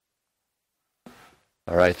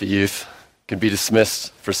All right, the youth can be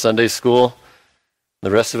dismissed for Sunday school.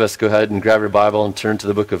 The rest of us, go ahead and grab your Bible and turn to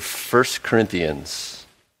the book of 1 Corinthians.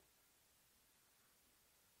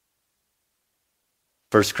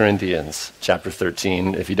 1 Corinthians chapter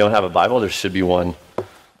 13. If you don't have a Bible, there should be one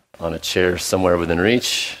on a chair somewhere within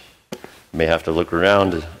reach. You may have to look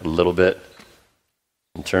around a little bit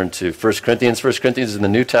and turn to 1 Corinthians. 1 Corinthians is in the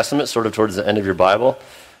New Testament, sort of towards the end of your Bible,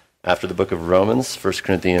 after the book of Romans. 1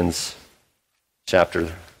 Corinthians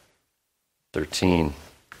chapter 13.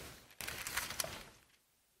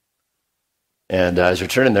 And as you're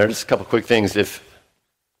turning there, just a couple quick things. If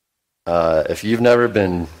you've never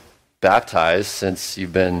been baptized since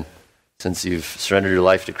you've surrendered your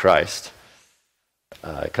life to Christ,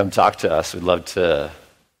 come talk to us. We'd love to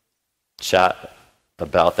chat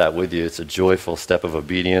about that with you. It's a joyful step of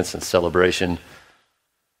obedience and celebration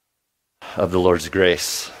of the Lord's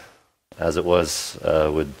grace, as it was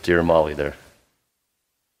with dear Molly there.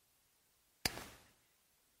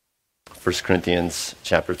 1 Corinthians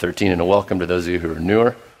chapter 13, and a welcome to those of you who are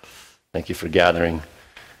newer. Thank you for gathering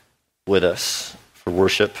with us for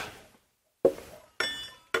worship. We're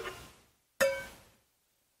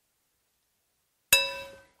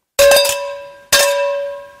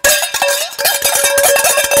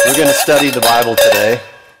going to study the Bible today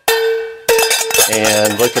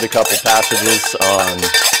and look at a couple passages on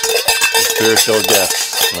the spiritual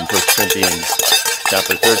gifts from 1 Corinthians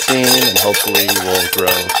chapter 13, and hopefully we'll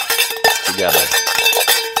grow together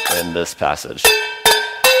in this passage.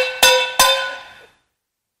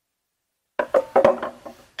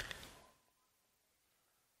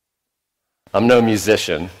 I'm no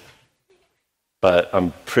musician, but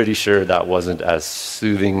I'm pretty sure that wasn't as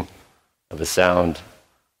soothing of a sound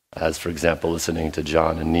as, for example, listening to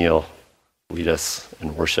John and Neil lead us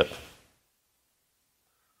in worship.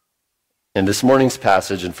 In this morning's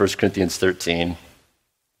passage in 1 Corinthians 13,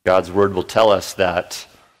 God's word will tell us that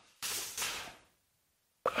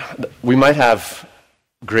we might have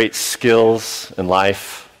great skills in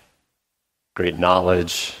life, great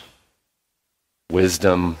knowledge,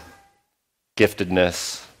 wisdom,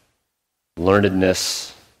 giftedness,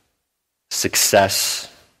 learnedness,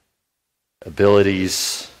 success,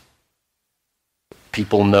 abilities,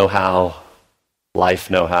 people know-how, life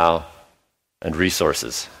know-how, and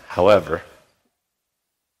resources. However,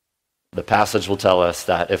 the passage will tell us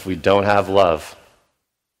that if we don't have love,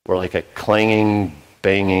 we're like a clanging,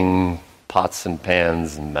 banging pots and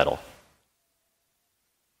pans and metal.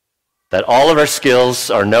 That all of our skills,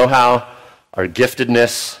 our know-how, our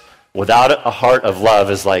giftedness, without a heart of love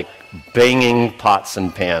is like banging pots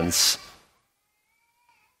and pans.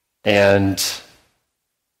 And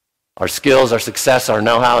our skills, our success, our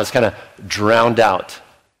know-how is kind of drowned out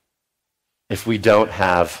if we don't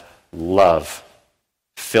have love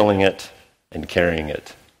filling it and carrying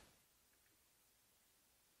it.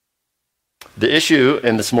 The issue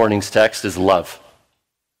in this morning's text is love.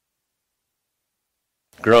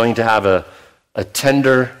 Growing to have a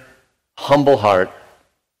tender, humble heart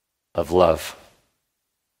of love.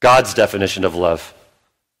 God's definition of love.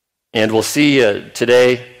 And we'll see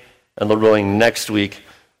today, and Lord willing next week,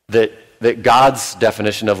 that God's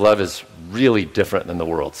definition of love is really different than the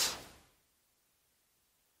world's.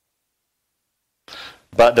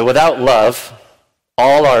 But that without love,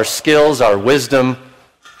 all our skills, our wisdom,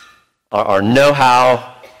 our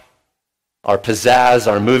know-how, our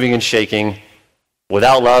pizzazz, our moving and shaking,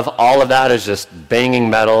 without love, all of that is just banging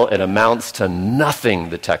metal. It amounts to nothing,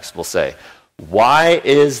 the text will say. Why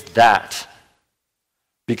is that?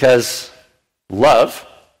 Because love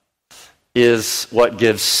is what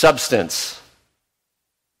gives substance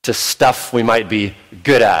to stuff we might be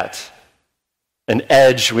good at, an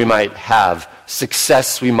edge we might have,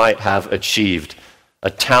 success we might have achieved, a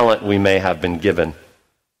talent we may have been given.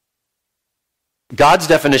 God's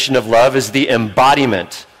definition of love is the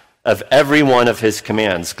embodiment of every one of his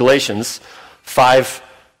commands. Galatians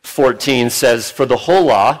 5:14 says, "For the whole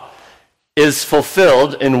law is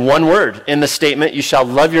fulfilled in one word, in the statement, you shall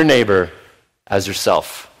love your neighbor as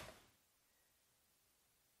yourself."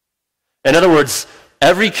 In other words,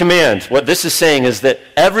 every command, what this is saying is that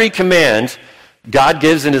every command God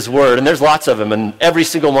gives in his word, and there's lots of them, and every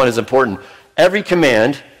single one is important. Every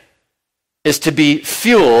command is to be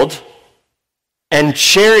fueled and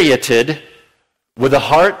charioted with a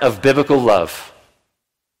heart of biblical love.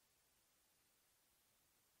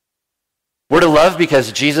 We're to love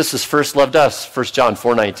because Jesus has first loved us, 1 John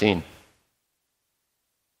 4:19.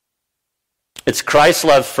 It's Christ's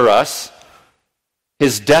love for us,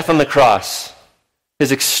 his death on the cross,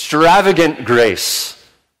 his extravagant grace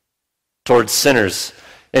towards sinners,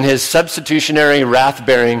 and his substitutionary,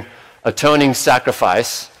 wrath-bearing, atoning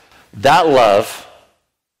sacrifice, that love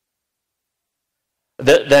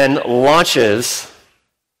that then launches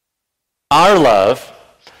our love,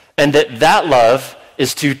 and that love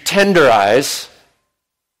is to tenderize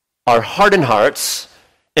our hardened hearts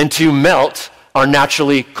and to melt our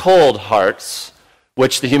naturally cold hearts,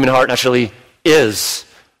 which the human heart naturally is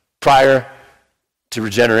prior to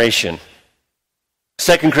regeneration.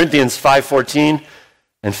 2 Corinthians 5:14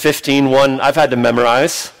 and 15:1 I've had to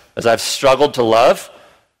memorize as I've struggled to love.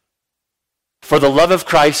 For the love of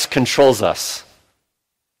Christ controls us,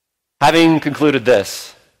 having concluded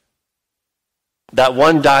this, that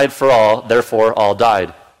one died for all, therefore all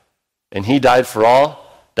died. And he died for all,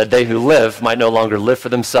 that they who live might no longer live for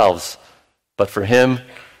themselves, but for him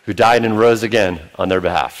who died and rose again on their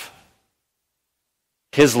behalf.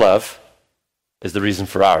 His love is the reason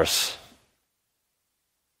for ours.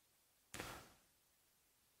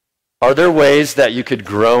 Are there ways that you could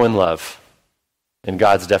grow in love, in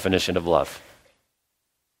God's definition of love?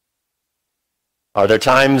 Are there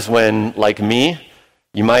times when, like me,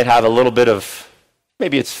 you might have a little bit of,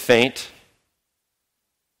 maybe it's fainter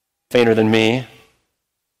than me,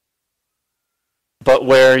 but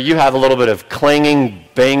where you have a little bit of clanging,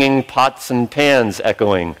 banging pots and pans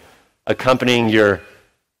echoing, accompanying your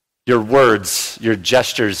words, your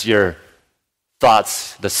gestures, your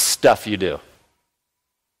thoughts, the stuff you do?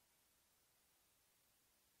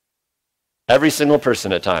 Every single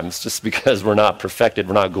person at times, just because we're not perfected,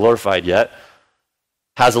 we're not glorified yet,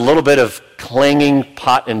 has a little bit of clanging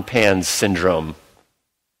pot and pan syndrome.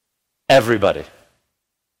 Everybody,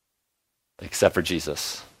 except for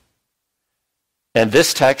Jesus. And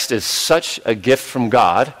this text is such a gift from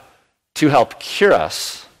God to help cure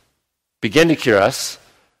us, begin to cure us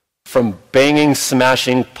from banging,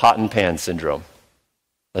 smashing pot and pan syndrome,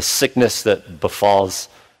 a sickness that befalls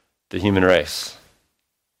the human race.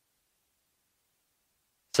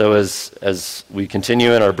 So as we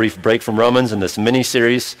continue in our brief break from Romans in this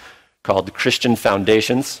mini-series called The Christian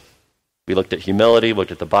Foundations, we looked at humility,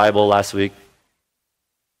 looked at the Bible last week.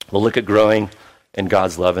 We'll look at growing in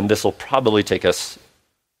God's love, and this will probably take us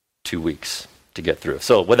 2 weeks to get through.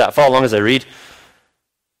 So with that, follow along as I read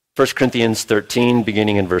 1 Corinthians 13,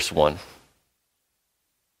 beginning in verse 1.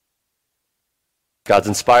 God's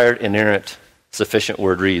inspired, inerrant, sufficient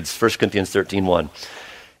word reads, 1 Corinthians 13:1.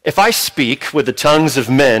 If I speak with the tongues of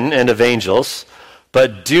men and of angels,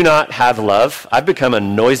 but do not have love, I've become a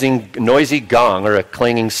noisy gong or a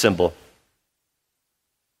clanging cymbal.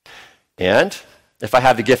 And if I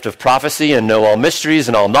have the gift of prophecy and know all mysteries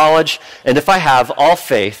and all knowledge, and if I have all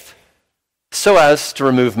faith so as to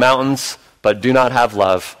remove mountains, but do not have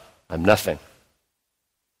love, I'm nothing.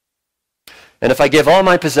 And if I give all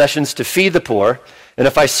my possessions to feed the poor, and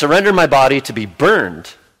if I surrender my body to be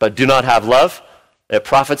burned, but do not have love, it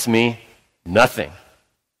profits me nothing.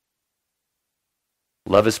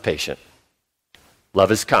 Love is patient.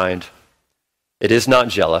 Love is kind. It is not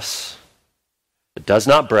jealous. It does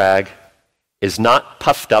not brag, is not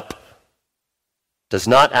puffed up, does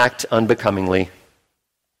not act unbecomingly,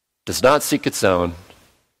 does not seek its own,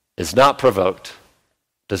 is not provoked,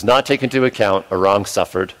 does not take into account a wrong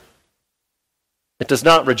suffered. It does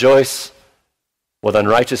not rejoice with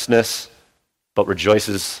unrighteousness, but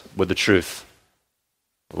rejoices with the truth.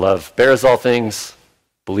 Love bears all things,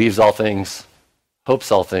 believes all things,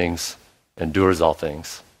 hopes all things, endures all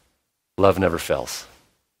things. Love never fails.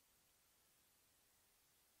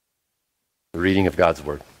 The reading of God's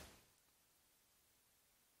word.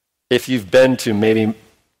 If you've been to maybe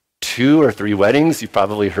 2 or 3 weddings, you've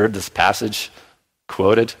probably heard this passage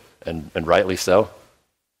quoted, and rightly so.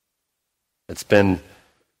 It's been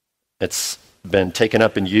taken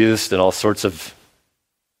up and used in all sorts of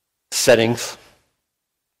settings.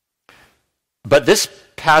 But this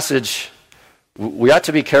passage, we ought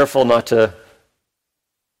to be careful not to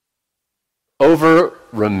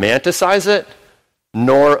over-romanticize it,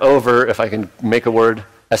 nor over, if I can make a word,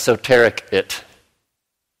 esotericize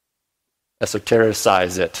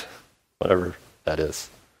it, whatever that is.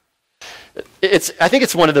 I think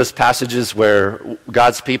it's one of those passages where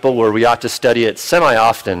God's people, where we ought to study it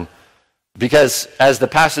semi-often, because as the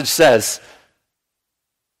passage says,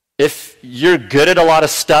 if you're good at a lot of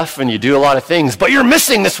stuff and you do a lot of things, but you're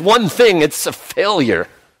missing this one thing, it's a failure.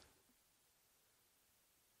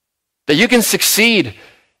 That you can succeed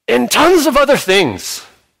in tons of other things,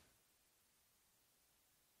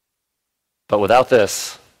 but without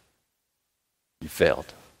this, you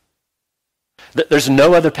failed. There's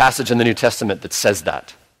no other passage in the New Testament that says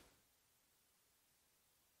that.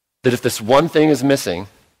 That if this one thing is missing,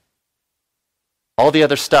 all the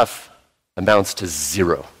other stuff amounts to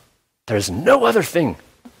zero. There's no other thing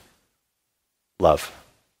love.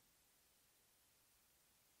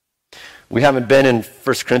 We haven't been in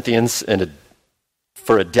 1 Corinthians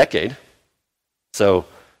for a decade, so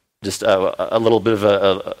just a little bit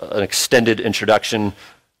of an extended introduction.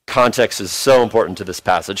 Context is so important to this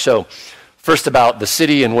passage. So first, about the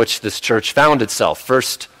city in which this church found itself,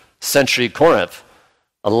 first century Corinth,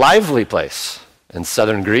 a lively place in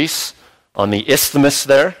southern Greece, on the isthmus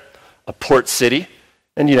there, a port city.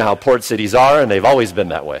 And you know how port cities are, and they've always been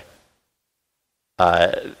that way.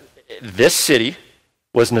 This city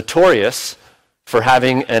was notorious for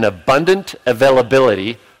having an abundant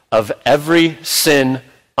availability of every sin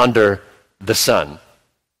under the sun.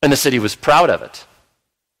 And the city was proud of it.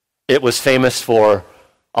 It was famous for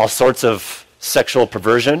all sorts of sexual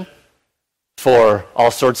perversion, for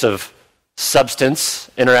all sorts of substance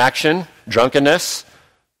interaction, drunkenness,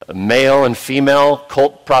 male and female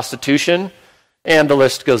cult prostitution, and the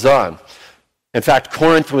list goes on. In fact,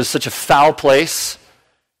 Corinth was such a foul place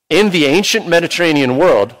in the ancient Mediterranean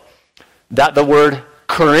world that the word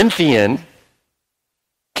Corinthian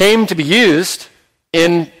came to be used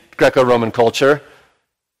in Greco-Roman culture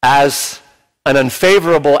as an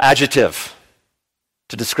unfavorable adjective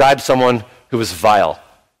to describe someone who was vile.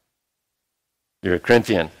 You're a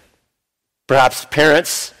Corinthian. Perhaps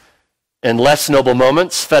parents, in less noble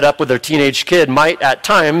moments, fed up with their teenage kid, might at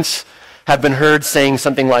times have been heard saying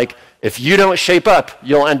something like, if you don't shape up,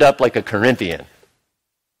 you'll end up like a Corinthian.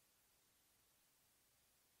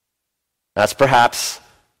 That's perhaps,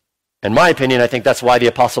 in my opinion, I think that's why the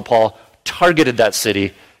Apostle Paul targeted that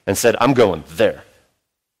city and said, I'm going there.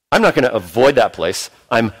 I'm not going to avoid that place.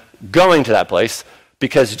 I'm going to that place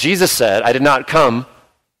because Jesus said, I did not come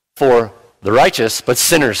for the righteous, but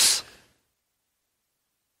sinners.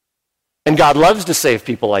 And God loves to save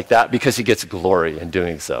people like that because he gets glory in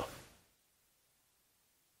doing so.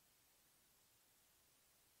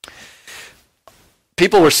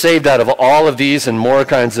 People were saved out of all of these and more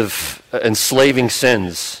kinds of enslaving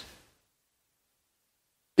sins.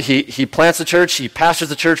 He plants a church, he pastors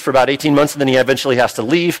the church for about 18 months, and then he eventually has to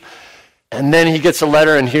leave. And then he gets a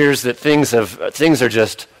letter and hears that things are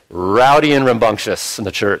just rowdy and rambunctious in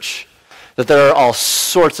the church, that there are all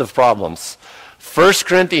sorts of problems. 1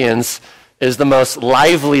 Corinthians is the most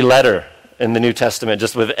lively letter in the New Testament,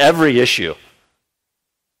 just with every issue.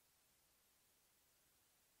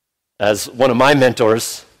 As one of my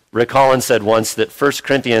mentors, Rick Holland, said once, that 1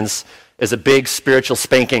 Corinthians is a big spiritual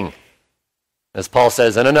spanking. As Paul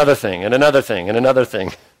says, and another thing, and another thing, and another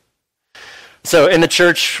thing. So in the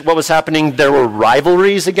church, what was happening? There were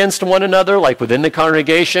rivalries against one another, like within the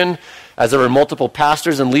congregation. As there were multiple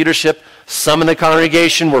pastors and leadership, some in the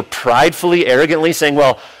congregation were pridefully, arrogantly saying,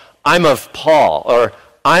 well, I'm of Paul, or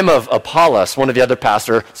I'm of Apollos, one of the other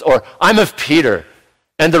pastors, or I'm of Peter.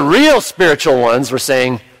 And the real spiritual ones were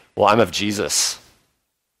saying, well, I'm of Jesus.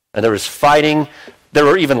 And there was fighting. There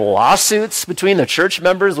were even lawsuits between the church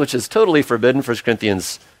members, which is totally forbidden, 1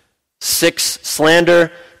 Corinthians 6,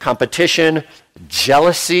 slander, competition,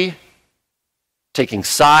 jealousy, taking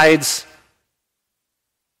sides,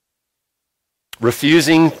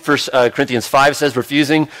 refusing, 1 Corinthians 5 says,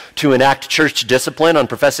 refusing to enact church discipline on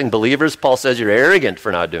professing believers. Paul says you're arrogant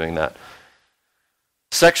for not doing that.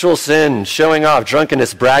 Sexual sin, showing off,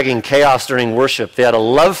 drunkenness, bragging, chaos during worship. They had a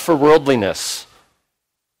love for worldliness.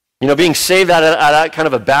 You know, being saved out of that kind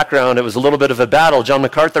of a background, it was a little bit of a battle. John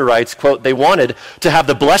MacArthur writes, quote, they wanted to have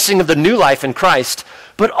the blessing of the new life in Christ,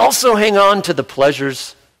 but also hang on to the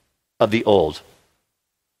pleasures of the old.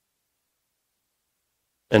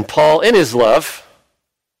 And Paul, in his love,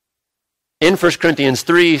 in 1 Corinthians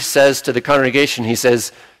 3, says to the congregation, he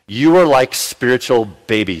says, you are like spiritual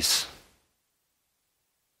babies.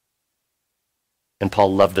 And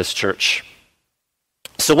Paul loved this church.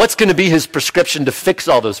 So what's going to be his prescription to fix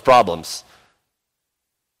all those problems?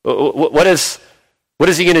 What is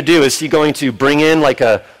he going to do? Is he going to bring in like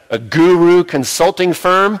a guru consulting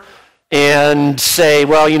firm and say,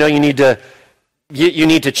 well, you know, you need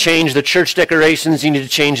to change the church decorations, you need to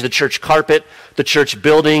change the church carpet, the church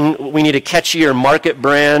building, we need a catchier market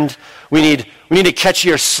brand, we need a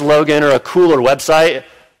catchier slogan or a cooler website?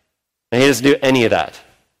 And he doesn't do any of that.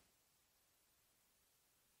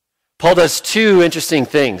 Paul does two interesting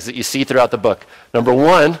things that you see throughout the book. Number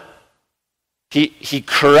one, he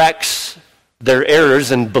corrects their errors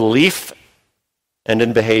in belief and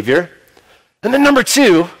in behavior. And then number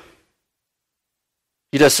two,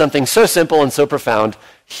 he does something so simple and so profound.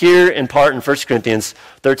 Here in part in 1 Corinthians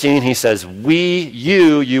 13, he says,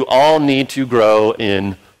 you all need to grow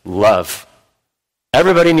in love.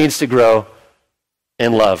 Everybody needs to grow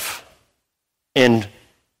in love. In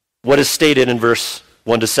what is stated in verse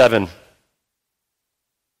 1-7.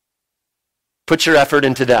 Put your effort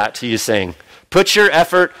into that, he is saying. Put your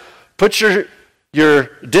effort, put your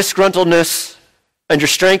disgruntledness and your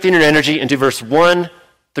strength and your energy into verse 1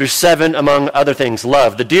 through 7, among other things.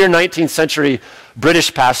 Love. The dear 19th century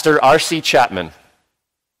British pastor, R.C. Chapman,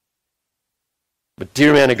 a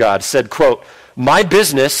dear man of God, said, quote, "My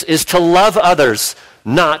business is to love others,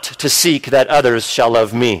 not to seek that others shall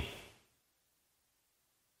love me."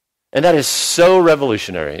 And that is so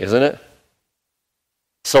revolutionary, isn't it?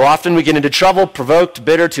 So often we get into trouble, provoked,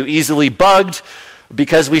 bitter, too easily bugged,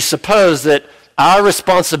 because we suppose that our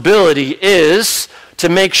responsibility is to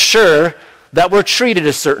make sure that we're treated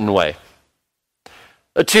a certain way,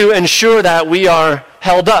 to ensure that we are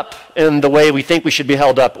held up in the way we think we should be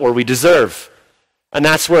held up or we deserve. And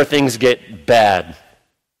that's where things get bad.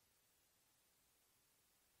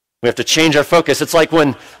 We have to change our focus. It's like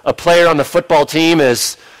when a player on the football team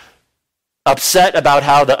is upset about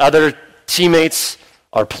how the other teammates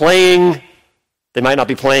are playing. They might not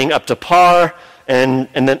be playing up to par, and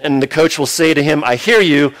the coach will say to him, "I hear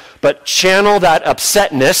you, but channel that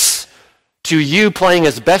upsetness to you playing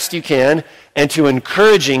as best you can and to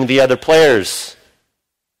encouraging the other players."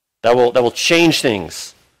 That will change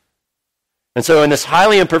things. And so in this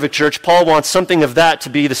highly imperfect church, Paul wants something of that to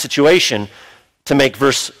be the situation, to make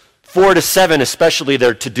verse 4 to 7 especially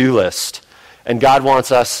their to-do list. And God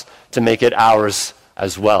wants us to make it ours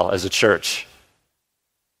as well as a church.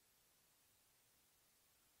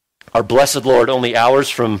 Our blessed Lord, only hours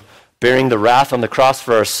from bearing the wrath on the cross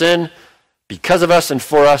for our sin, because of us and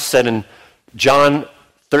for us, said in John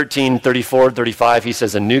 13, 34, 35, he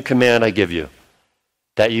says, "A new command I give you,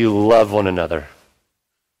 that you love one another.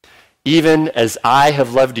 Even as I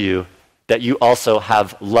have loved you, that you also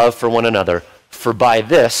have love for one another. For by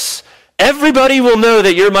this, everybody will know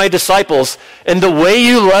that you're my disciples in the way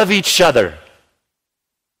you love each other."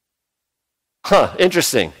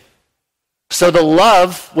 Interesting. So the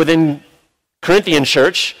love within Corinthian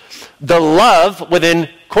church, the love within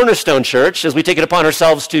Cornerstone Church, as we take it upon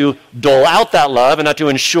ourselves to dole out that love and not to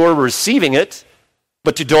ensure we're receiving it,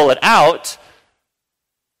 but to dole it out,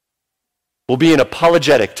 will be an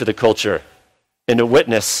apologetic to the culture and a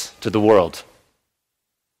witness to the world.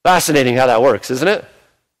 Fascinating how that works, isn't it?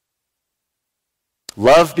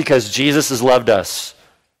 Love because Jesus has loved us.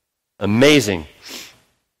 Amazing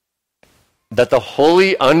that the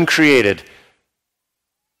holy, uncreated,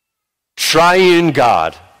 triune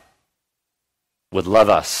God would love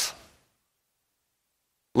us.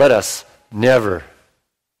 Let us never,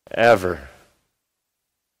 ever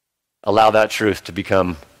allow that truth to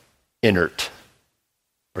become inert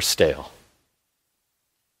or stale.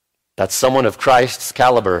 That someone of Christ's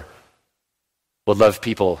caliber would love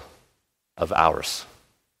people of ours.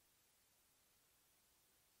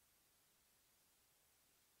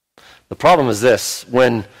 The problem is this: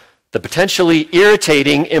 when the potentially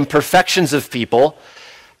irritating imperfections of people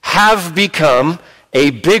have become a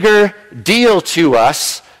bigger deal to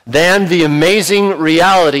us than the amazing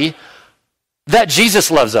reality that Jesus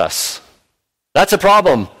loves us. That's a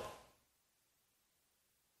problem.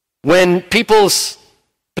 When people's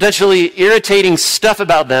potentially irritating stuff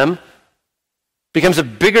about them becomes a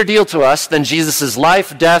bigger deal to us than Jesus'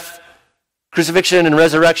 life, death, crucifixion, and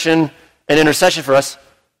resurrection, and intercession for us,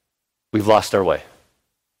 we've lost our way.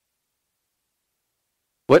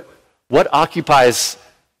 What occupies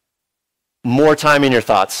more time in your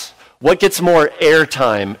thoughts? What gets more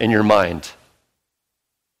airtime in your mind?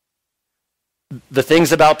 The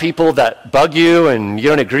things about people that bug you and you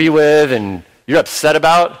don't agree with and you're upset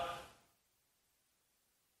about?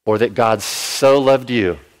 Or that God so loved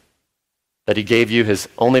you that he gave you his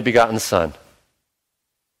only begotten Son?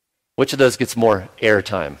 Which of those gets more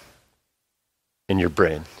airtime in your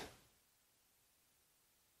brain?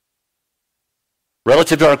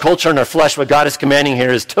 Relative to our culture and our flesh, what God is commanding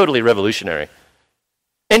here is totally revolutionary.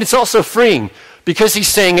 And it's also freeing, because he's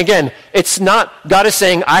saying, again, God is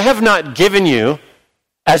saying, I have not given you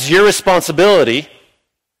as your responsibility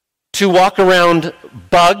to walk around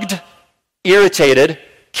bugged, irritated,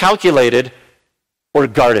 calculated, or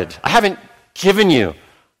guarded. I haven't given you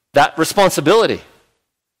that responsibility.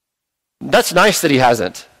 That's nice that he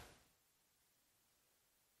hasn't.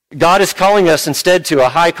 God is calling us instead to a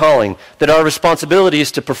high calling, that our responsibility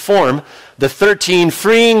is to perform the 13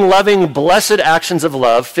 freeing, loving, blessed actions of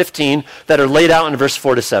love, 15, that are laid out in verse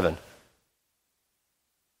 4 to 7.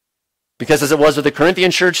 Because as it was with the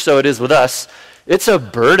Corinthian church, so it is with us. It's a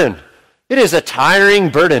burden. It is a tiring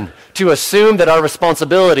burden to assume that our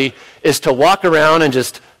responsibility is to walk around and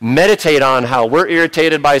just meditate on how we're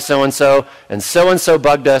irritated by so-and-so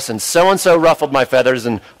bugged us, and so-and-so ruffled my feathers,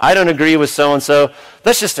 and I don't agree with so-and-so.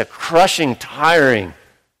 That's just a crushing, tiring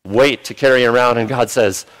weight to carry around, and God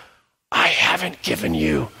says, I haven't given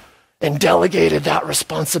you and delegated that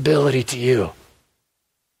responsibility to you.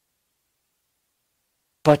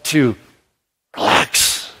 But to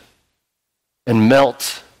relax and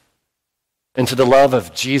melt into the love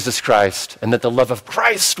of Jesus Christ, and that the love of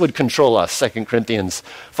Christ would control us, 2 Corinthians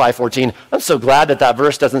 5:14. I'm so glad that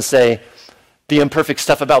verse doesn't say the imperfect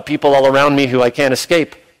stuff about people all around me who I can't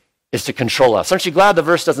escape is to control us. Aren't you glad the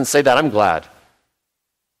verse doesn't say that? I'm glad.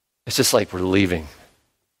 It's just like we're leaving.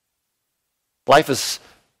 Life is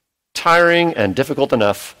tiring and difficult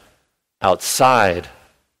enough outside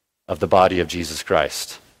of the body of Jesus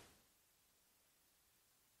Christ.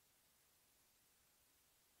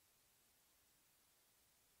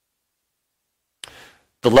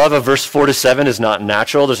 The love of verse 4-7 is not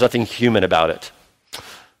natural. There's nothing human about it.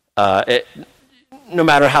 No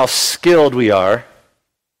matter how skilled we are,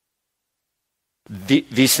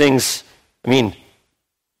 these things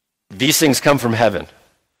come from heaven.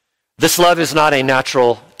 This love is not a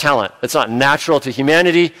natural talent. It's not natural to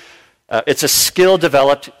humanity. It's a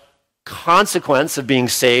skill-developed consequence of being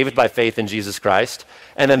saved by faith in Jesus Christ,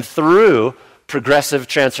 and then through progressive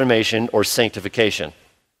transformation or sanctification.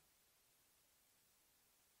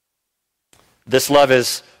 This love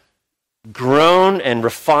is grown and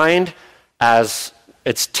refined as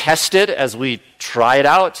it's tested, as we try it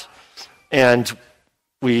out, and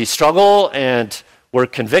we struggle, and we're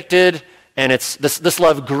convicted, and this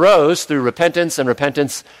love grows through repentance and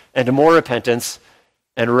more repentance,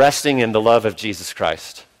 and resting in the love of Jesus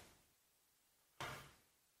Christ.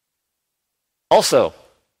 Also,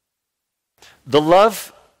 the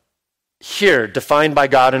love here defined by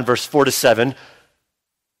God in verse 4-7,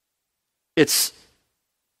 it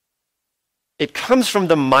comes from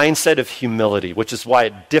the mindset of humility, which is why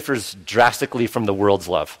it differs drastically from the world's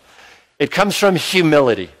love. It comes from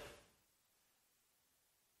humility.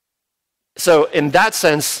 So in that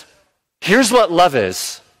sense, here's what love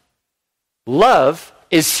is. Love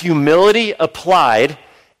is humility applied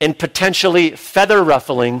in potentially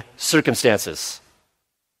feather-ruffling circumstances.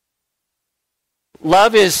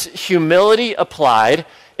 Love is humility applied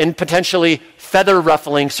in potentially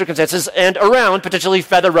feather-ruffling circumstances and around potentially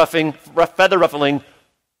feather-ruffling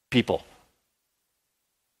people.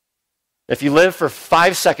 If you live for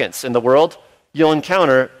 5 seconds in the world, you'll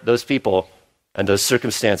encounter those people and those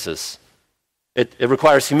circumstances. It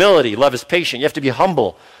requires humility. Love is patient. You have to be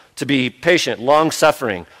humble to be patient,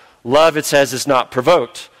 long-suffering. Love, it says, is not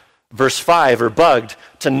provoked. Verse 5, or bugged.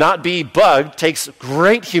 To not be bugged takes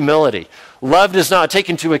great humility. Love does not take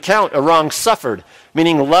into account a wrong suffered,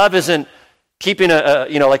 meaning love isn't keeping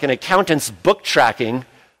like an accountant's book tracking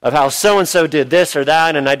of how so-and-so did this or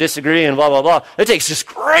that, and I disagree, and blah, blah, blah. It takes just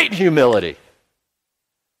great humility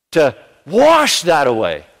to wash that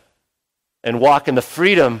away and walk in the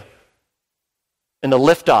freedom and the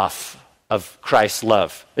liftoff of Christ's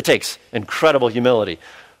love. It takes incredible humility.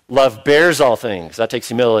 Love bears all things. That takes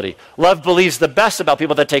humility. Love believes the best about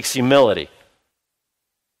people. That takes humility.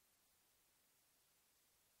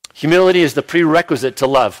 Humility is the prerequisite to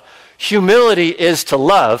love. Humility is to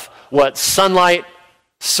love what sunlight,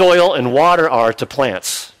 soil, and water are to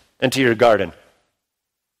plants and to your garden.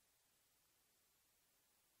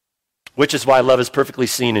 Which is why love is perfectly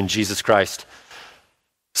seen in Jesus Christ.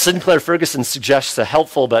 Sinclair Ferguson suggests a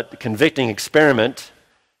helpful but convicting experiment.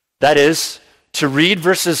 That is, to read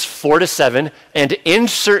verses 4-7 and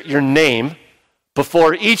insert your name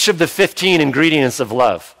before each of the 15 ingredients of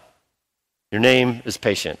love. Your name is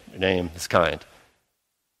patient. Your name is kind.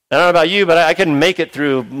 I don't know about you, but I couldn't make it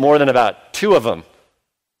through more than about 2 of them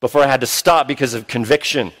before I had to stop because of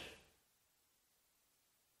conviction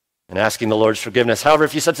and asking the Lord's forgiveness. However,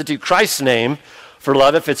 if you substitute Christ's name for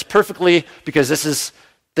love, it fits perfectly because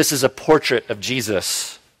this is a portrait of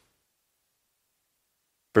Jesus.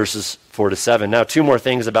 Verses 4-7. Now, 2 more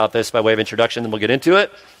things about this by way of introduction, then we'll get into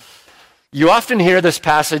it. You often hear this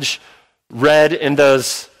passage read in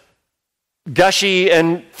those gushy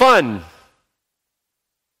and fun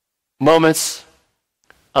moments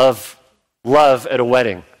of love at a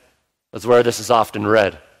wedding. That's where this is often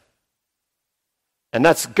read. And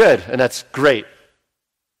that's good, and that's great.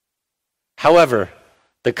 However,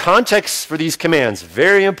 the context for these commands,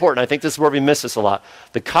 very important. I think this is where we miss this a lot.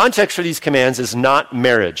 The context for these commands is not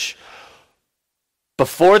marriage.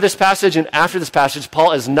 Before this passage and after this passage,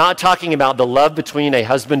 Paul is not talking about the love between a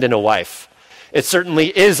husband and a wife. It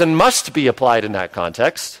certainly is and must be applied in that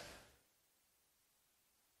context.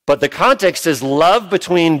 But the context is love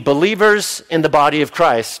between believers in the body of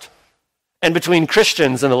Christ and between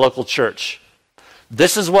Christians in the local church.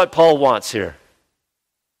 This is what Paul wants here.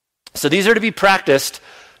 So these are to be practiced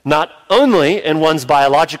not only in one's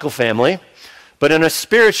biological family, but in a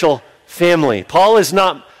spiritual family.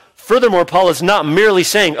 Furthermore, Paul is not merely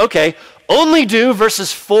saying, okay, only do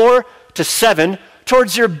verses 4 to 7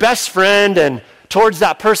 towards your best friend and towards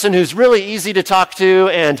that person who's really easy to talk to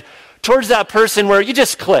and towards that person where you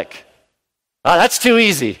just click. That's too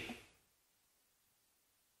easy.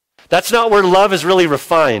 That's not where love is really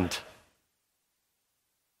refined.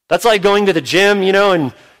 That's like going to the gym,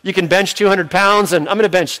 and you can bench 200 pounds, and I'm going to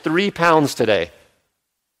bench 3 pounds today.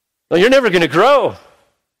 Well, you're never going to grow.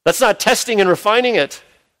 That's not testing and refining it.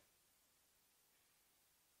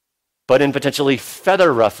 But in potentially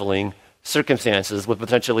feather-ruffling circumstances with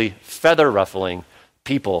potentially feather-ruffling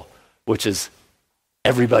people, which is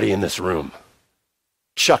everybody in this room,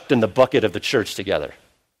 chucked in the bucket of the church together.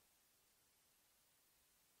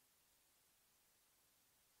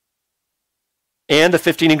 And the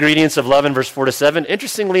 15 ingredients of love in verse 4 to 7,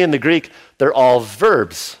 interestingly in the Greek, they're all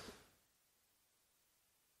verbs.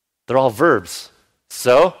 They're all verbs.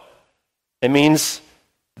 So, it means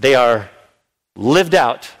they are lived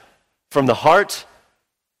out from the heart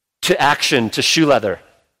to action to shoe leather,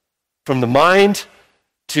 from the mind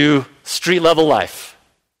to street level life.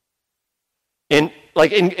 In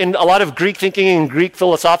a lot of Greek thinking and Greek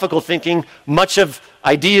philosophical thinking, much of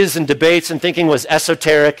ideas and debates and thinking was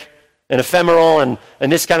esoteric and ephemeral and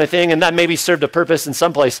this kind of thing, and that maybe served a purpose in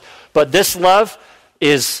some place. But this love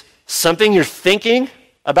is something you're thinking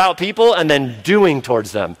about people and then doing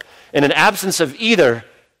towards them. And an absence of either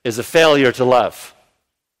is a failure to love.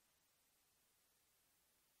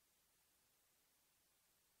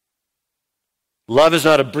 Love is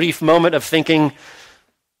not a brief moment of thinking,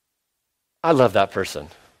 I love that person.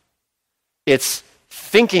 It's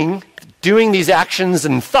thinking, doing these actions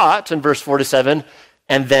and thought in verse 4 to 7,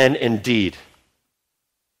 and then indeed.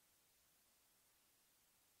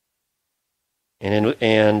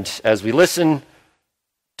 And as we listen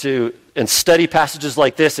to and study passages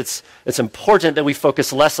like this, it's important that we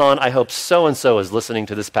focus less on, I hope so-and-so is listening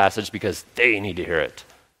to this passage because they need to hear it.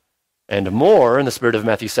 And more in the spirit of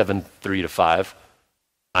Matthew 7, 3 to 5,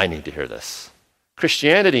 I need to hear this.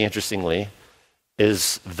 Christianity, interestingly,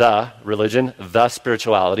 is the religion, the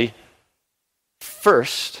spirituality,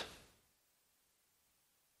 first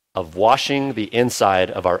of washing the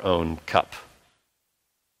inside of our own cup,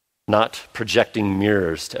 not projecting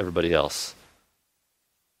mirrors to everybody else.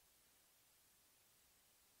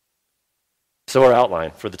 So our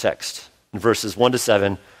outline for the text, in verses 1 to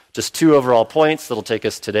 7, just 2 overall points that'll take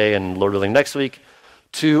us today and Lord willing next week.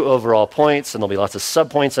 2 overall points, and there'll be lots of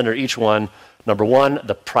subpoints under each one. Number 1,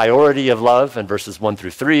 the priority of love in verses 1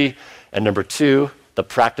 through 3. And number 2, the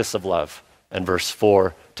practice of love in verse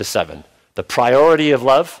 4 to 7. The priority of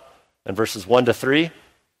love in verses 1 to 3,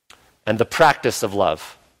 and the practice of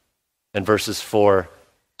love in verses 4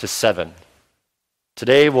 to 7.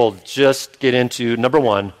 Today we'll just get into number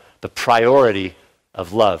 1, the priority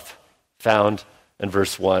of love, found in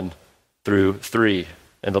verse 1 through 3.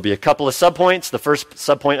 And there'll be a couple of subpoints. The first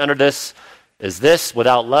subpoint under this is this: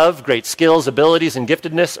 without love, great skills, abilities, and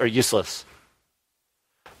giftedness are useless.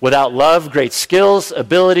 Without love, great skills,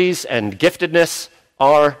 abilities, and giftedness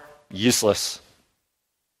are useless.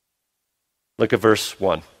 Look at verse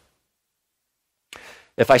 1.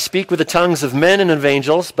 If I speak with the tongues of men and of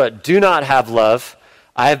angels, but do not have love,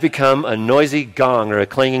 I have become a noisy gong or a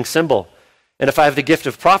clanging cymbal. And if I have the gift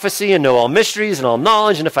of prophecy and know all mysteries and all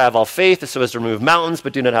knowledge, and if I have all faith so as to remove mountains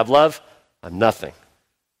but do not have love, I'm nothing.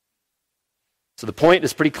 So the point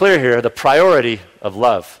is pretty clear here, the priority of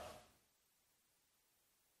love.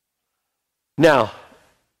 Now,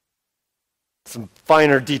 some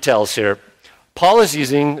finer details here. Paul is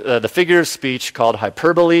using the figure of speech called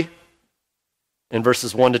hyperbole in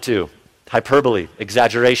verses 1 to 2. Hyperbole,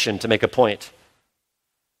 exaggeration to make a point.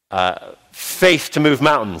 Faith to move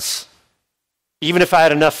mountains. Even if I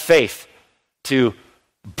had enough faith to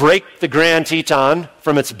break the Grand Teton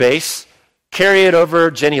from its base, carry it over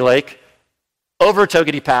Jenny Lake, over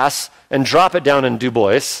Togety Pass, and drop it down in Du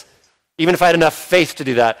Bois, even if I had enough faith to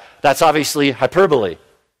do that, that's obviously hyperbole.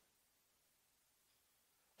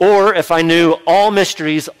 Or if I knew all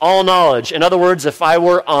mysteries, all knowledge, in other words, if I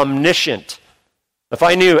were omniscient, if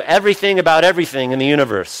I knew everything about everything in the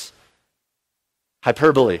universe,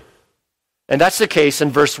 hyperbole. And that's the case in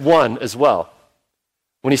verse 1 as well,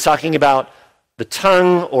 when he's talking about the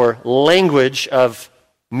tongue or language of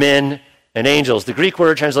men and angels. The Greek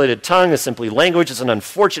word translated tongue is simply language. It's an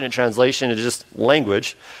unfortunate translation. It's just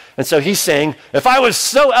language. And so he's saying, if I was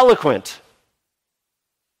so eloquent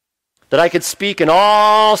that I could speak in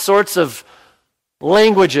all sorts of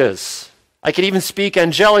languages, I could even speak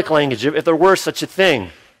angelic language if there were such a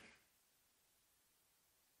thing.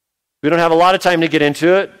 We don't have a lot of time to get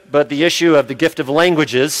into it, but the issue of the gift of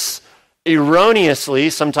languages, erroneously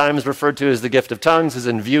sometimes referred to as the gift of tongues, is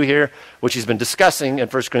in view here, which he's been discussing in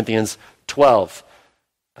 1 Corinthians 12.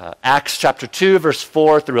 Acts chapter 2, verse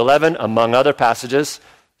 4 through 11, among other passages,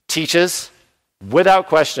 teaches without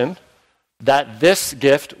question that this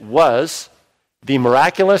gift was the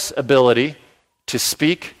miraculous ability to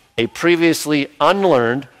speak a previously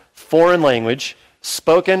unlearned foreign language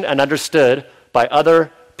spoken and understood by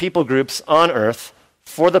other people groups on earth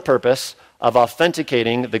for the purpose of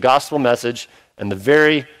authenticating the gospel message in the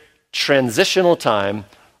very transitional time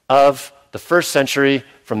of the first century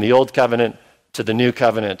from the old covenant to the new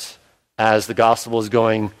covenant, as the gospel is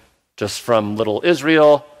going just from little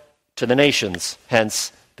Israel to the nations,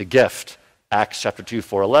 hence the gift. Acts chapter 2,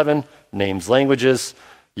 4, 11, names languages.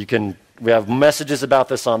 We have messages about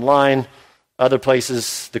this online, other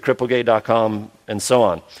places, thecripplegate.com, and so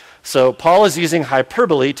on. So Paul is using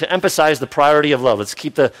hyperbole to emphasize the priority of love. Let's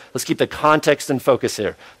keep the context and focus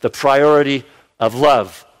here. The priority of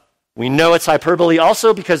love. We know it's hyperbole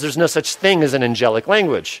also because there's no such thing as an angelic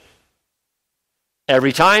language.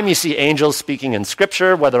 Every time you see angels speaking in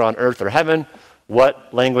Scripture, whether on earth or heaven,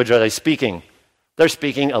 what language are they speaking? They're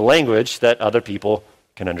speaking a language that other people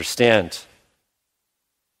can understand.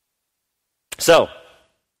 So,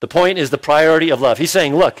 the point is the priority of love. He's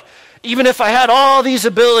saying, look, even if I had all these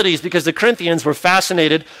abilities, because the Corinthians were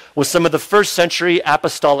fascinated with some of the first century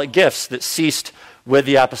apostolic gifts that ceased with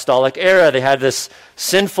the apostolic era. They had this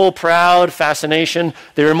sinful, proud fascination.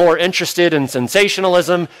 They were more interested in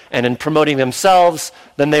sensationalism and in promoting themselves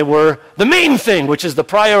than they were the main thing, which is the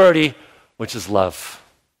priority, which is love.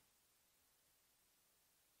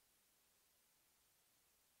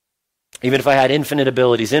 Even if I had infinite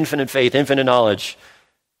abilities, infinite faith, infinite knowledge,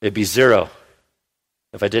 it'd be zero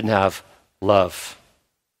if I didn't have love.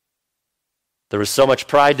 There was so much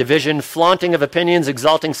pride, division, flaunting of opinions,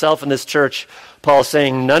 exalting self in this church. Paul's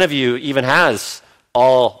saying none of you even has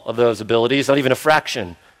all of those abilities, not even a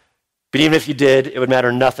fraction. But even if you did, it would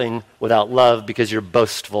matter nothing without love because you're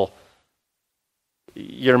boastful.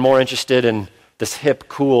 You're more interested in this hip,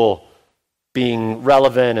 cool, being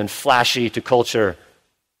relevant and flashy to culture.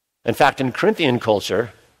 In fact, in Corinthian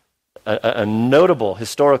culture, a notable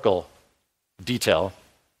historical detail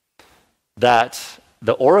that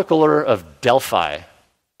the oracler of Delphi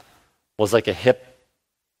was like a hip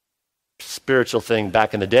spiritual thing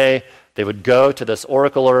back in the day. They would go to this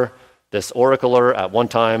oracler. This oracler at one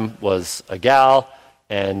time was a gal,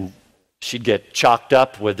 and she'd get chalked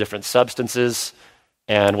up with different substances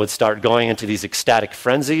and would start going into these ecstatic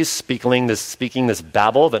frenzies, speaking this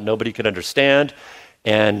babble that nobody could understand.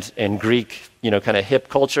 And in Greek, kind of hip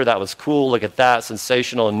culture, that was cool. Look at that,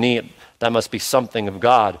 sensational and neat. That must be something of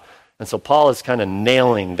God. And so Paul is kind of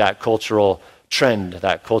nailing that cultural trend,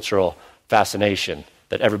 that cultural fascination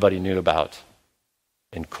that everybody knew about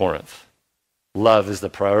in Corinth. Love is the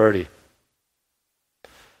priority.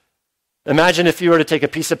 Imagine if you were to take a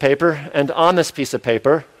piece of paper, and on this piece of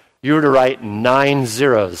paper, you were to write 9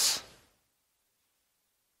 zeros.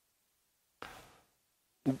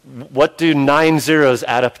 What do 9 zeros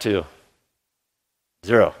add up to?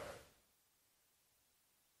 0.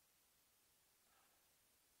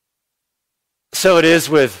 So it is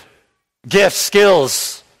with gifts,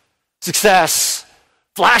 skills, success,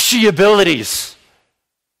 flashy abilities.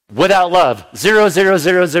 Without love, 0, 0,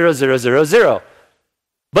 0, 0, 0, 0, 0.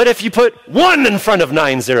 But if you put 1 in front of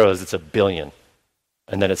 9 zeros, it's a billion.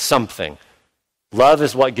 And then it's something. Love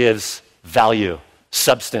is what gives value,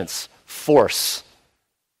 substance, force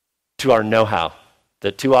to our know-how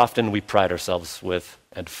that too often we pride ourselves with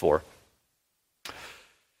and for.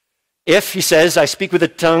 If, he says, I speak with the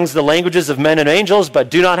tongues, the languages of men and angels, but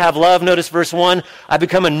do not have love, notice verse 1, I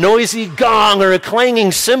become a noisy gong or a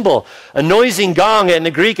clanging cymbal. A noisy gong, in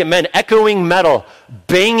the Greek, it meant echoing metal,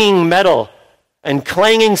 banging metal, and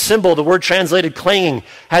clanging cymbal, the word translated clanging,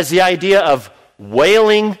 has the idea of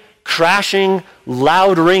wailing, crashing,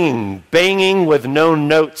 loud ringing, banging with no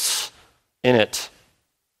notes in it.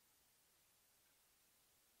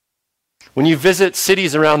 When you visit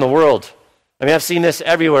cities around the world, I've seen this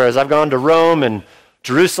everywhere. As I've gone to Rome and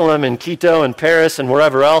Jerusalem and Quito and Paris and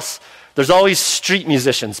wherever else, there's always street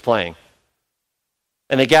musicians playing.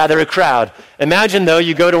 And they gather a crowd. Imagine, though,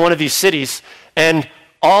 you go to one of these cities and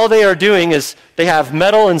all they are doing is they have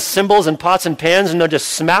metal and cymbals and pots and pans and they're just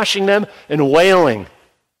smashing them and wailing.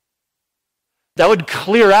 That would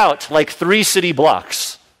clear out like 3 city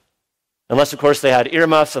blocks. Unless, of course, they had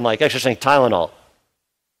earmuffs and like extra strength Tylenol.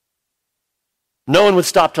 No one would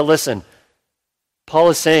stop to listen. Paul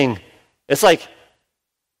is saying, it's like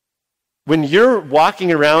when you're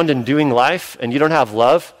walking around and doing life and you don't have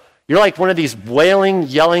love, You're like one of these wailing,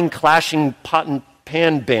 yelling, clashing pot and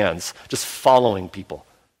pan bands, just following people.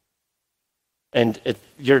 And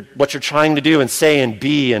what you're trying to do and say and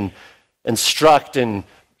be and instruct and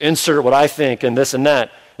insert what I think and this and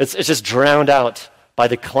that, it's just drowned out by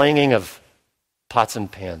the clanging of pots and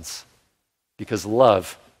pans. Because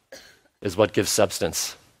love is what gives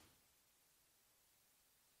substance.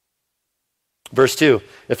 Verse 2,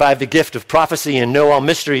 if I have the gift of prophecy and know all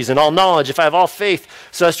mysteries and all knowledge, if I have all faith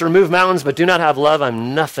so as to remove mountains but do not have love,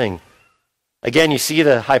 I'm nothing. Again, you see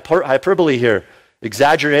the hyperbole here,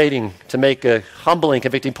 exaggerating to make a humbling,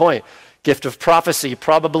 convicting point. Gift of prophecy,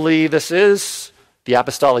 probably this is the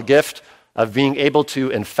apostolic gift of being able to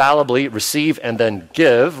infallibly receive and then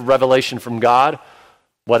give revelation from God,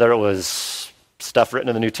 whether it was stuff written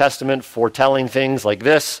in the New Testament, foretelling things like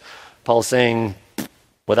this. Paul's saying,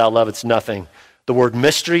 without love, it's nothing. The word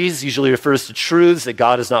mysteries usually refers to truths that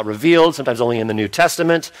God has not revealed, sometimes only in the New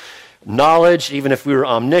Testament. Knowledge, even if we were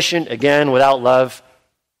omniscient, again, without love,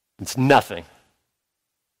 it's nothing.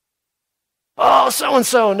 Oh,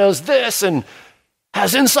 so-and-so knows this and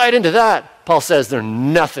has insight into that. Paul says they're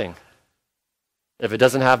nothing if it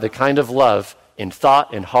doesn't have the kind of love in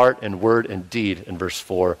thought, in heart, and word, and deed in verse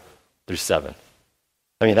 4 through 7.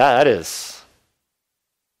 I mean, that is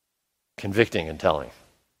convicting and telling.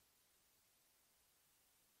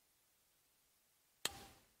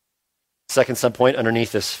 Second subpoint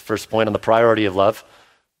underneath this first point on the priority of love.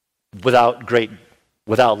 Without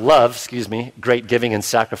love, great giving and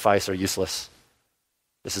sacrifice are useless.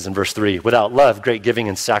 This is in verse 3. Without love, great giving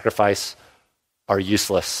and sacrifice are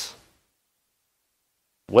useless.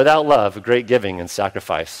 Without love, great giving and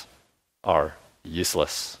sacrifice are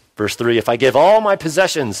useless. Verse 3, if I give all my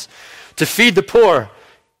possessions to feed the poor,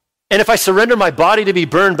 and if I surrender my body to be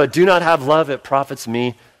burned but do not have love, it profits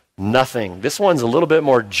me nothing. This one's a little bit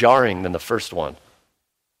more jarring than the first one.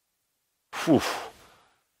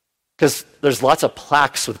 Because there's lots of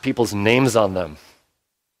plaques with people's names on them.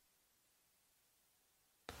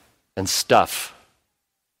 And stuff.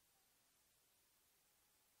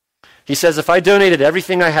 He says, if I donated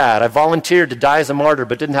everything I had, I volunteered to die as a martyr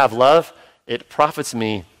but didn't have love, it profits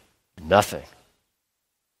me nothing.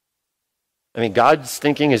 I mean, God's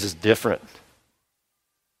thinking is just different.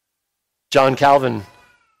 John Calvin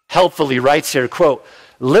helpfully writes here, quote,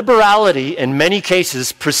 liberality in many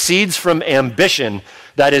cases proceeds from ambition,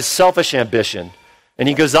 that is selfish ambition. And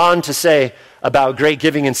he goes on to say about great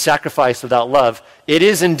giving and sacrifice without love, it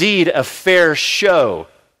is indeed a fair show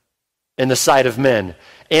in the sight of men,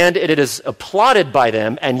 and it is applauded by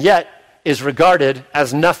them, and yet is regarded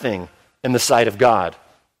as nothing in the sight of God.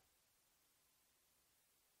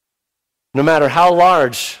 No matter how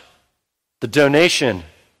large the donation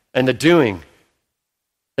and the doing,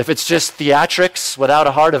 if it's just theatrics without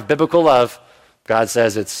a heart of biblical love, God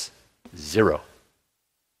says it's zero.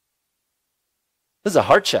 This is a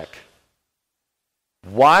heart check.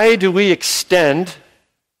 Why do we extend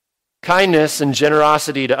kindness and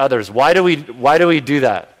generosity to others? Why do we do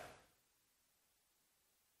that?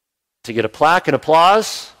 To get a plaque and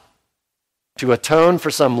applause? To atone for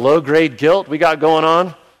some low-grade guilt we got going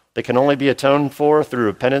on that can only be atoned for through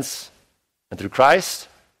repentance and through Christ?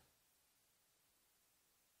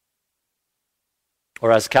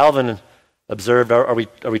 Or as Calvin observed, are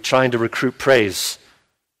we trying to recruit praise?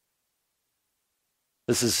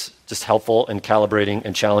 This is just helpful in calibrating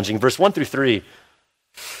and challenging. Verse 1 through 3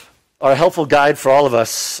 are a helpful guide for all of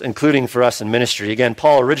us, including for us in ministry. Again,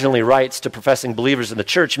 Paul originally writes to professing believers in the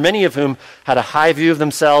church, many of whom had a high view of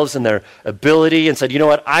themselves and their ability and said, you know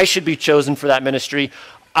what, I should be chosen for that ministry.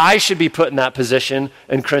 I should be put in that position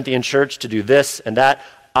in Corinthian church to do this and that.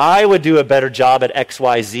 I would do a better job at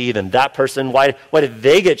XYZ than that person. Why did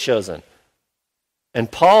they get chosen? And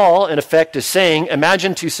Paul, in effect, is saying,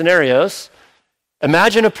 imagine two scenarios.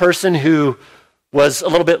 Imagine a person who was a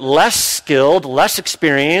little bit less skilled, less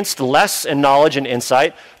experienced, less in knowledge and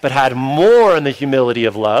insight, but had more in the humility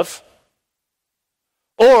of love.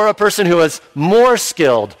 Or a person who was more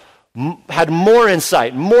skilled, had more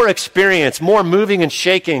insight, more experience, more moving and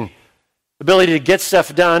shaking, ability to get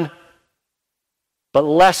stuff done, but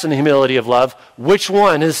less in the humility of love. Which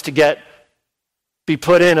one is to be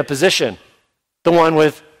put in a position? The one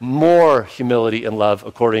with more humility and love,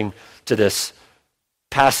 according to this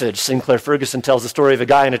passage. Sinclair Ferguson tells the story of a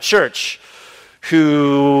guy in a church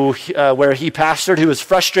where he pastored, who was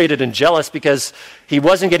frustrated and jealous because he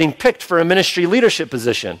wasn't getting picked for a ministry leadership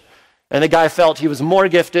position. And the guy felt he was more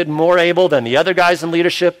gifted, more able than the other guys in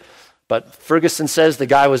leadership. But Ferguson says the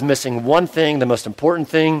guy was missing one thing, the most important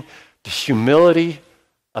thing, the humility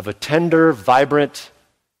of a tender, vibrant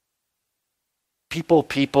people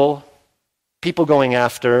going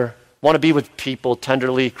after, want to be with people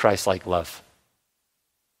tenderly, Christ-like love.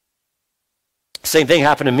 Same thing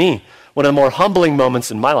happened to me. One of the more humbling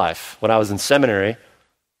moments in my life when I was in seminary,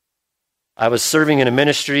 I was serving in a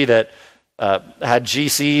ministry that had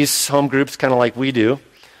GCs, home groups, kind of like we do.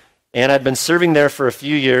 And I'd been serving there for a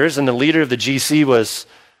few years, and the leader of the GC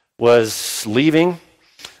was leaving,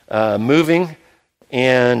 moving,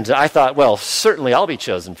 and I thought, well, certainly I'll be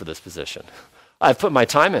chosen for this position. I've put my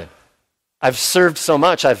time in. I've served so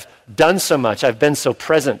much. I've done so much. I've been so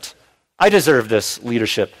present. I deserve this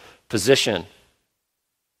leadership position.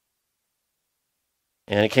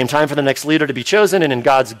 And it came time for the next leader to be chosen, and in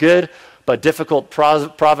God's good but difficult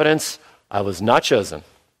providence, I was not chosen.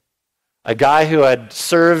 A guy who had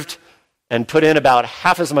served and put in about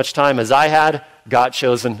half as much time as I had got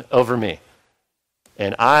chosen over me.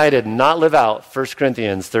 And I did not live out 1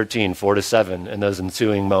 Corinthians 13, 4-7 in those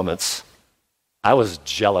ensuing moments. I was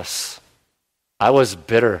jealous. I was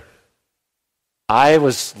bitter. I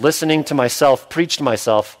was listening to myself, preach to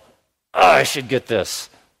myself, oh, I should get this.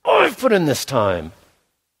 Oh, I've put in this time.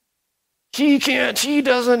 He can't, he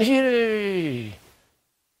doesn't, he...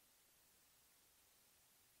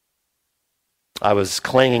 I was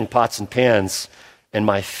clanging pots and pans, and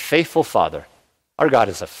my faithful Father, our God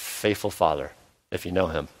is a faithful Father, if you know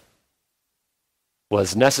him,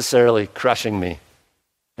 was necessarily crushing me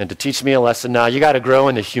and to teach me a lesson. Now, you got to grow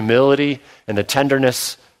in the humility and the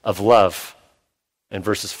tenderness of love in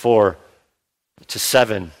verses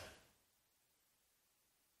 4-7.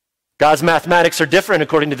 God's mathematics are different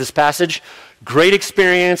according to this passage. Great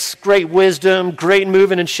experience, great wisdom, great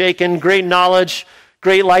moving and shaking, great knowledge,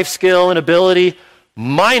 great life skill and ability,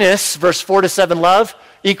 minus verse 4-7 love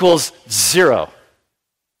equals 0.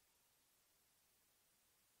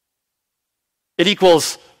 It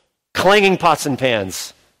equals clanging pots and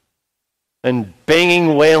pans and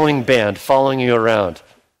banging, wailing band following you around.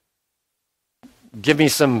 Give me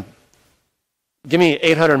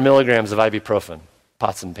 800 milligrams of ibuprofen,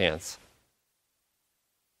 pots and pans.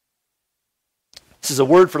 This is a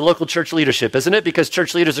word for local church leadership, isn't it? Because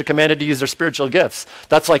church leaders are commanded to use their spiritual gifts.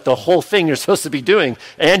 That's like the whole thing you're supposed to be doing,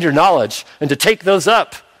 and your knowledge, and to take those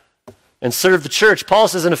up and serve the church. Paul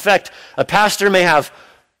says, in effect, a pastor may have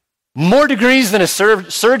more degrees than a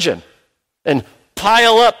surgeon and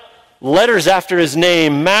pile up letters after his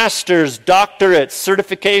name, master's, doctorate,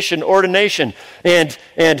 certification, ordination. And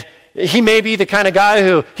he may be the kind of guy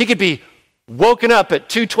who he could be woken up at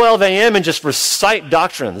 2:12 a.m. and just recite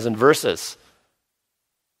doctrines and verses.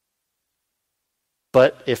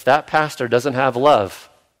 But if that pastor doesn't have love,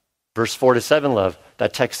 verse 4-7 love,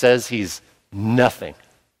 that text says he's nothing.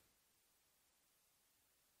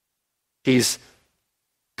 He's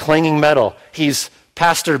clanging metal. He's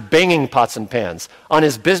pastor banging pots and pans. On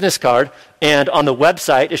his business card and on the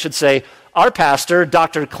website, it should say, our pastor,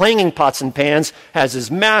 Dr. Clanging Pots and Pans, has his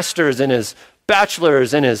master's and his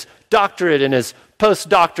bachelor's and his doctorate and his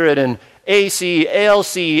postdoctorate and AC,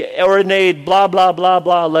 ALC, ordinate, blah, blah, blah,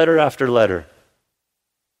 blah, letter after letter.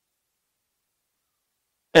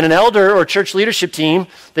 And an elder or church leadership team,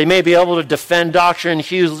 they may be able to defend doctrine,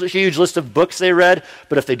 huge list of books they read,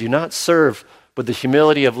 but if they do not serve with the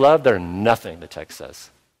humility of love, they're nothing, the text says.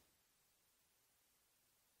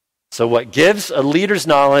 So what gives a leader's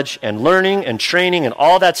knowledge and learning and training and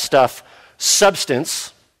all that stuff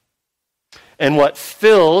substance, and what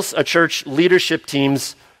fills a church leadership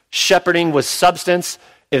team's shepherding with substance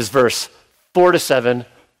is verse 4-7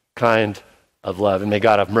 kind of love. And may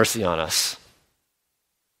God have mercy on us.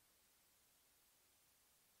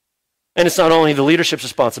 And it's not only the leadership's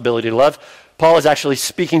responsibility to love. Paul is actually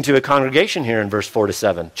speaking to a congregation here in verse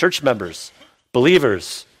 4-7. Church members,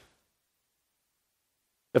 believers.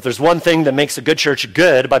 If there's one thing that makes a good church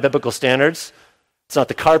good by biblical standards, it's not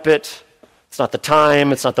the carpet, it's not the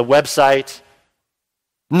time, it's not the website.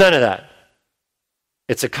 None of that.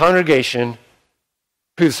 It's a congregation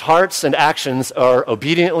whose hearts and actions are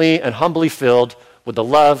obediently and humbly filled with the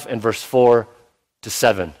love in verse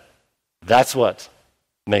 4-7. That's what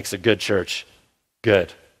makes a good church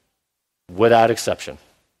good, without exception.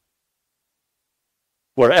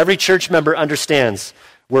 Where every church member understands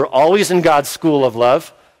we're always in God's school of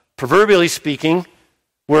love. Proverbially speaking,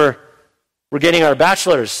 we're getting our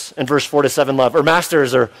bachelor's in verse 4-7 love, or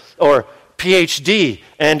master's or PhD.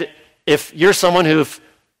 And if you're someone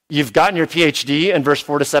you've gotten your PhD in verse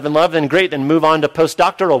 4-7 love, then great, then move on to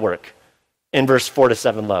postdoctoral work in verse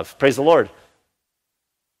 4-7 love. Praise the Lord.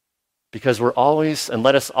 Because we're always, and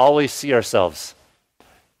let us always see ourselves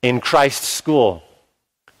in Christ's school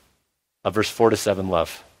of verse 4-7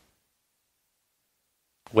 love.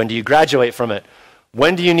 When do you graduate from it?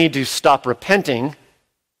 When do you need to stop repenting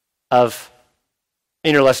of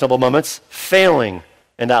in your less noble moments, failing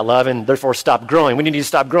in that love, and therefore stop growing. When you need to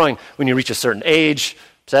stop growing, when you reach a certain age,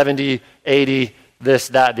 70, 80, this,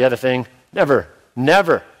 that, the other thing. Never,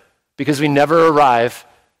 never. Because we never arrive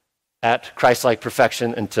at Christ-like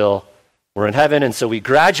perfection until we're in heaven, and so we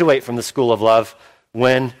graduate from the school of love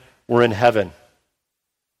when we're in heaven.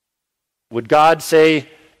 Would God say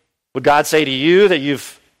to you that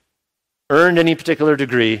you've earned any particular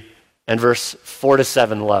degree in verse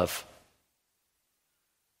 4-7 love?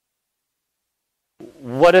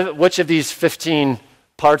 Which of these 15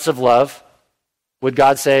 parts of love would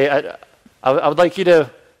God say, I would like you to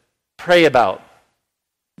pray about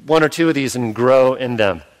one or two of these and grow in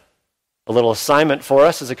them? A little assignment for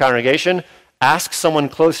us as a congregation: ask someone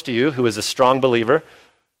close to you who is a strong believer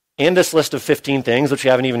in this list of 15 things, which we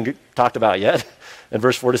haven't even talked about yet, in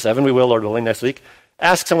verse 4-7. We will, Lord willing, next week.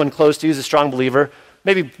 Ask someone close to you who's a strong believer,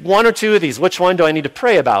 maybe one or two of these. Which one do I need to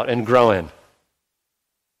pray about and grow in? It's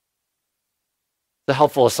a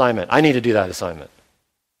helpful assignment. I need to do that assignment.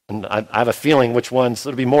 And I have a feeling which ones,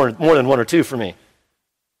 it'll be more than one or two for me.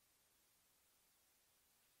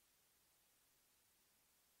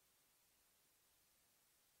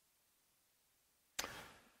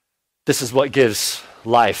 This is what gives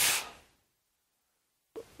life.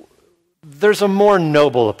 There's a more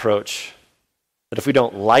noble approach that if we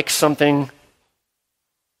don't like something,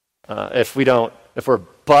 if we're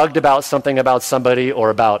bugged about something about somebody or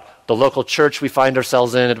about the local church we find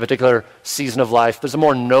ourselves in at a particular season of life, there's a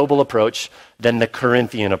more noble approach than the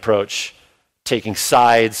Corinthian approach, taking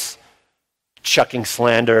sides, chucking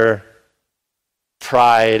slander,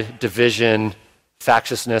 pride, division,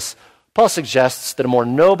 factiousness. Paul suggests that a more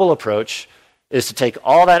noble approach is to take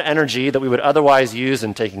all that energy that we would otherwise use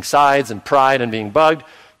in taking sides and pride and being bugged,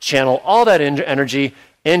 channel all that energy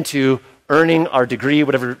into earning our degree,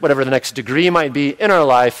 whatever the next degree might be in our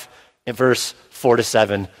life, in verse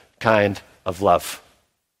 4-7 kind of love.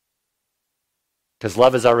 Because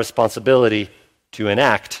love is our responsibility to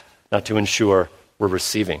enact, not to ensure we're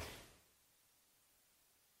receiving.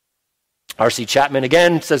 R.C. Chapman,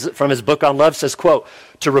 again, says from his book on love, says, quote,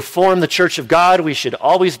 "To reform the church of God, we should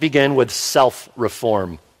always begin with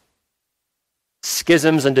self-reform.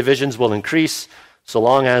 Schisms and divisions will increase so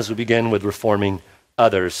long as we begin with reforming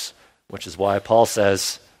others," which is why Paul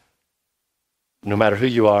says, no matter who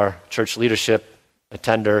you are, church leadership,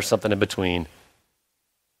 attender, something in between,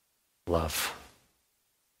 love.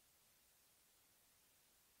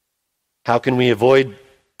 How can we avoid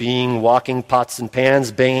being walking pots and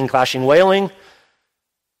pans, banging, clashing, wailing?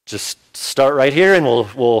 Just start right here, and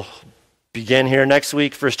we'll begin here next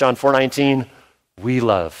week. 1 John 4:19, we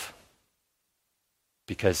love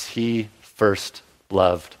because he first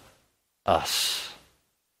loved us.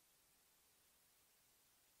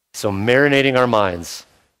 So marinating our minds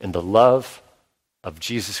in the love of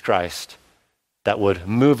Jesus Christ that would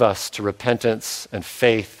move us to repentance and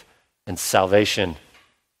faith and salvation,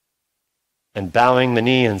 and bowing the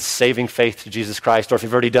knee and saving faith to Jesus Christ, or if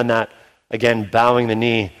you've already done that, again, bowing the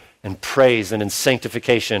knee in praise and in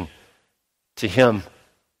sanctification to him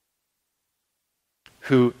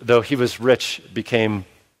who, though he was rich, became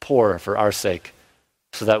poor for our sake,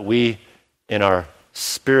 so that we, in our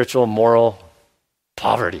spiritual, moral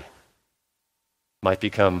poverty, might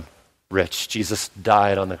become rich. Jesus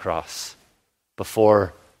died on the cross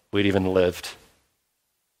before we'd even lived.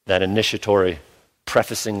 That initiatory,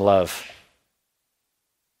 prefacing love.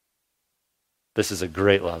 This is a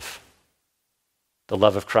great love. The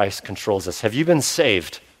love of Christ controls us. Have you been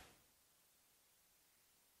saved?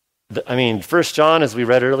 1 John, as we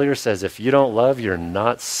read earlier, says, if you don't love, you're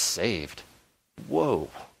not saved. Whoa.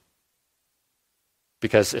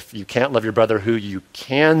 Because if you can't love your brother who you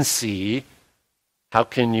can see, how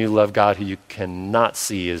can you love God who you cannot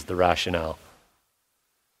see, is the rationale.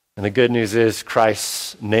 And the good news is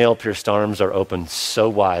Christ's nail-pierced arms are open so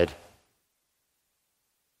wide.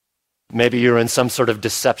 Maybe you're in some sort of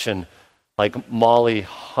deception, like Molly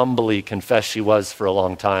humbly confessed she was for a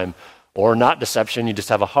long time. Or not deception, you just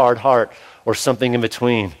have a hard heart, or something in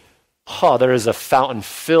between. Oh, there is a fountain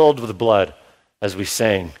filled with blood, as we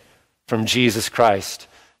sang, from Jesus Christ,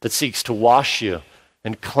 that seeks to wash you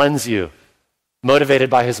and cleanse you. Motivated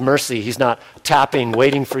by his mercy, he's not tapping,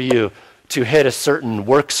 waiting for you to hit a certain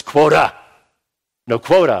works quota. No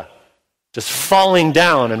quota. Just falling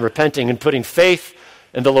down and repenting and putting faith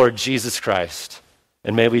in the Lord Jesus Christ.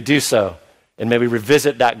 And may we do so, and may we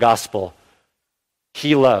revisit that gospel.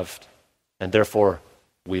 He loved, and therefore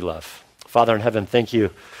we love. Father in heaven, thank you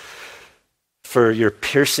for your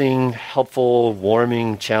piercing, helpful,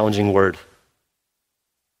 warming, challenging word.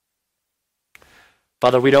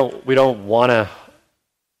 Father, we don't want to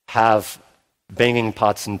have banging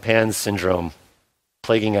pots and pans syndrome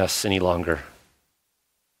plaguing us any longer.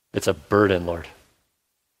 It's a burden, Lord.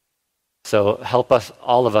 So help us,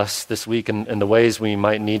 all of us this week in the ways we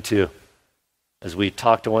might need to, as we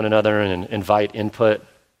talk to one another and invite input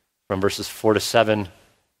from verses 4 to 7.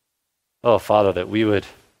 Oh, Father, that we would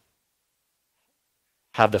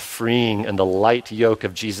have the freeing and the light yoke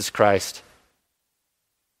of Jesus Christ,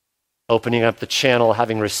 opening up the channel,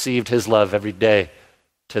 having received his love every day,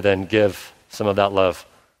 to then give some of that love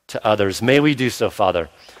to others. May we do so, Father,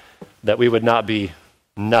 that we would not be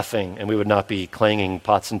nothing and we would not be clanging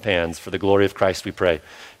pots and pans. For the glory of Christ we pray.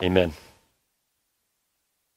 Amen.